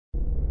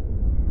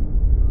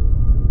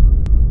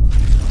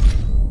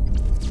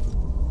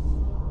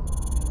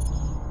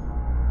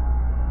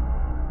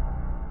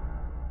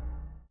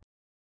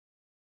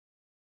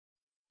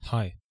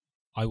Hi,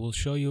 I will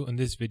show you in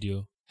this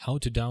video how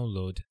to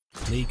download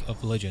League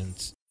of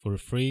Legends for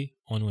free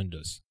on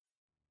Windows.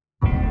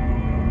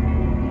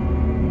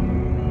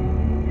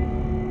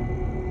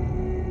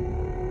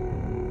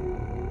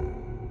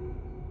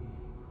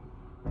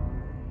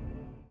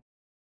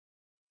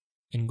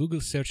 In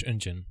Google search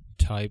engine,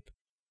 type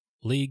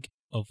League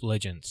of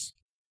Legends.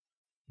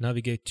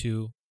 Navigate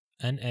to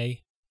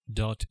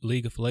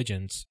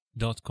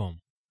na.leagueoflegends.com.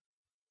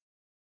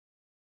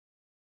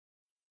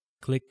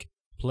 Click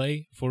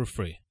Play for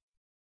free.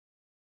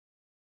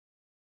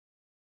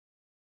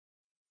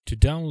 To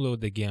download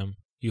the game,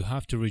 you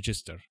have to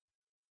register.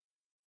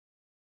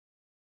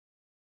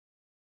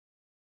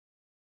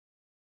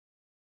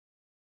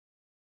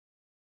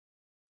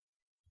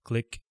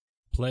 Click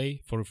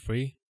Play for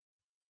free.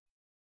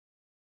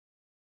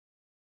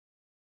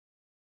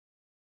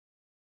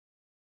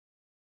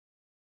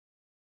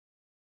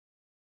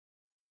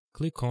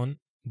 Click on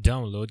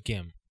Download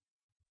Game.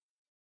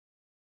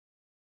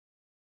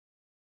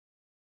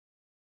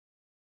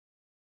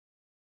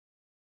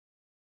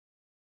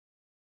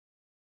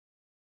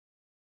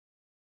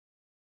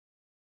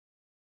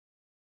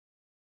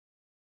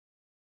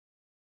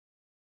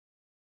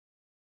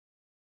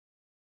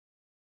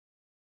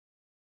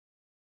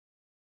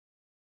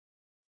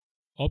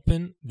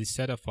 Open the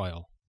SATA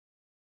file.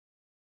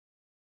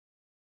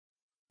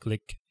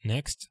 Click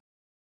Next.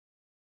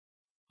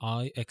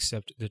 I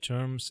accept the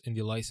terms in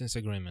the license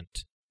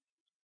agreement.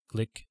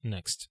 Click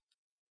Next.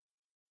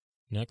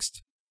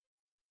 Next.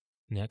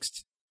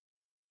 Next.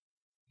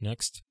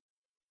 Next.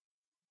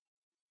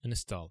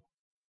 Install.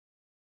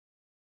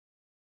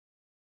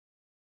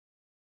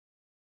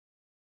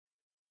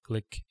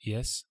 Click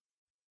Yes.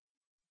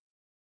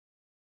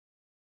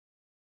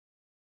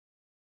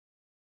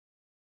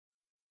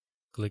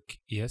 Click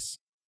Yes.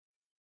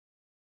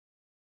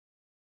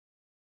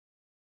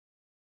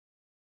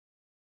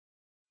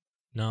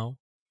 Now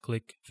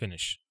click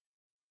Finish.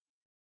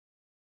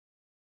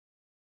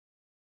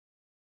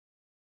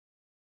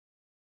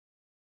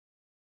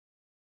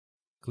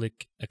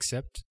 Click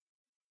Accept.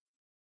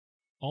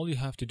 All you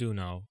have to do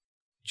now,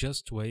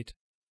 just wait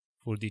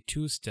for the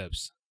 2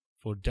 steps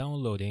for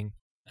downloading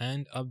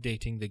and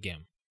updating the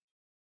game.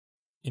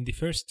 In the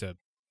first step,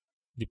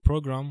 the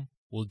program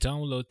will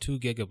download 2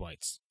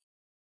 GB.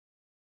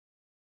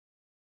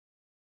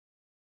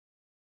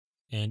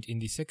 And in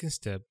the second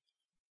step,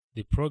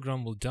 the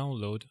program will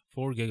download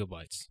 4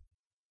 GB.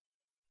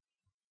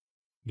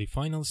 The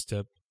final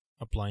step,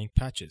 applying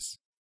patches.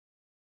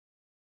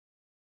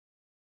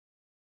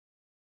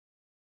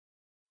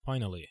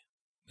 Finally,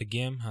 the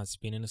game has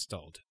been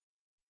installed.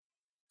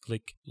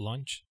 Click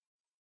Launch.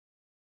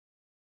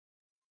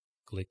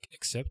 Click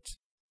Accept.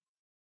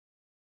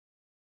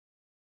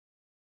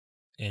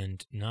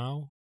 And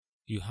now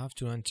you have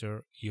to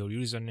enter your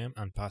username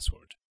and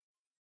password.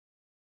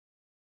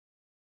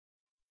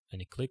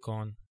 And click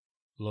on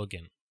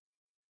Login.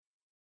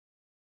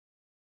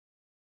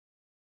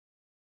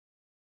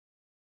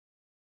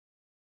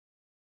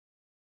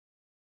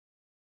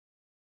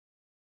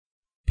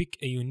 Pick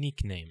a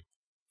unique name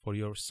for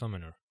your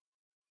summoner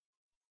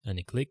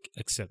and click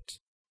Accept.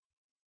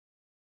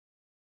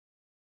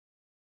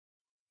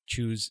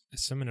 Choose a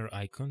summoner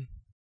icon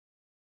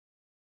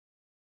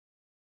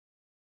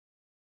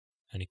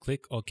and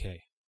click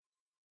OK.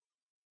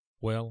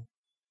 Well,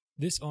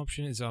 this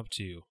option is up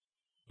to you,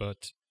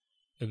 but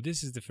if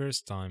this is the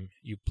first time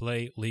you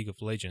play League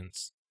of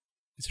Legends,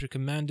 it's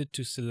recommended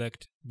to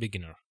select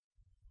Beginner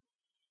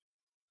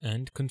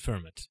and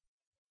confirm it.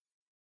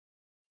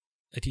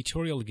 A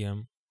tutorial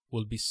game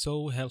will be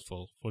so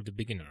helpful for the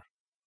beginner.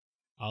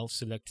 I'll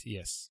select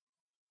Yes.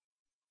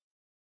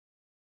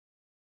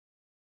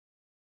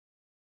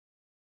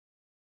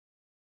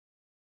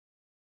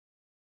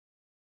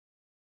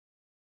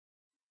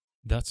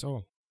 That's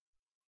all.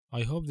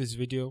 I hope this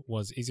video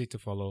was easy to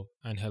follow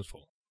and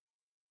helpful.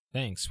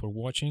 Thanks for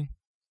watching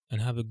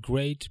and have a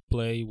great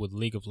play with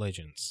League of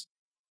Legends.